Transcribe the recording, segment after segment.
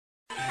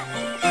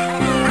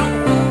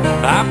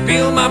I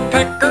feel my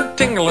pecker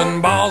tingling,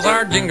 balls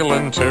are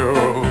jingling too.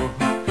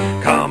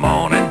 Come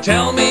on and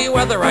tell me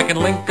whether I can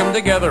link them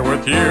together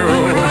with you.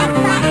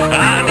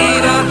 I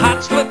need a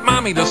hot slip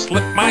mommy to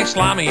slip my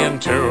slimy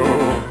into.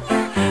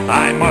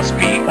 I must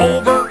be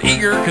over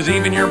eager, cause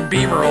even your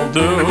beaver will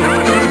do.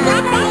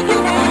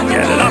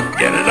 Get it up,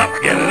 get it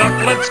up, get it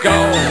up, let's go.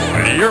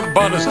 Your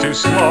butt is too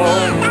slow.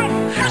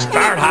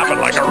 Start hopping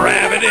like a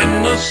rabbit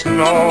in the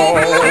snow.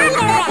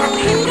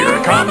 Here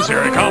it comes,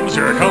 here it comes,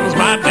 here it comes,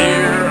 my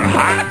dear.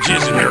 Hot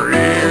jizz in your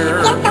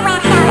ear.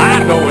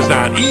 I know it's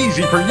not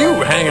easy for you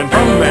hanging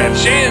from that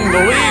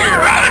chandelier.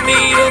 I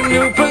need a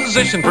new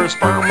position for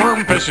sperm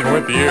worm fishing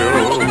with you.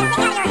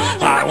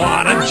 I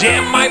wanna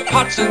jam my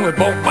putts in with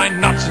both my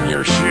nuts in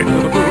your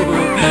shoe.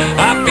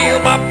 I feel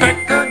my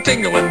pecker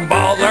tingling,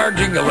 balls are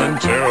jingling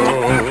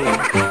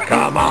too.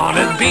 Come on,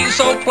 it'd be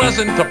so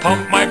pleasant to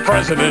pump my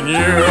present in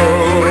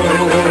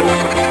you.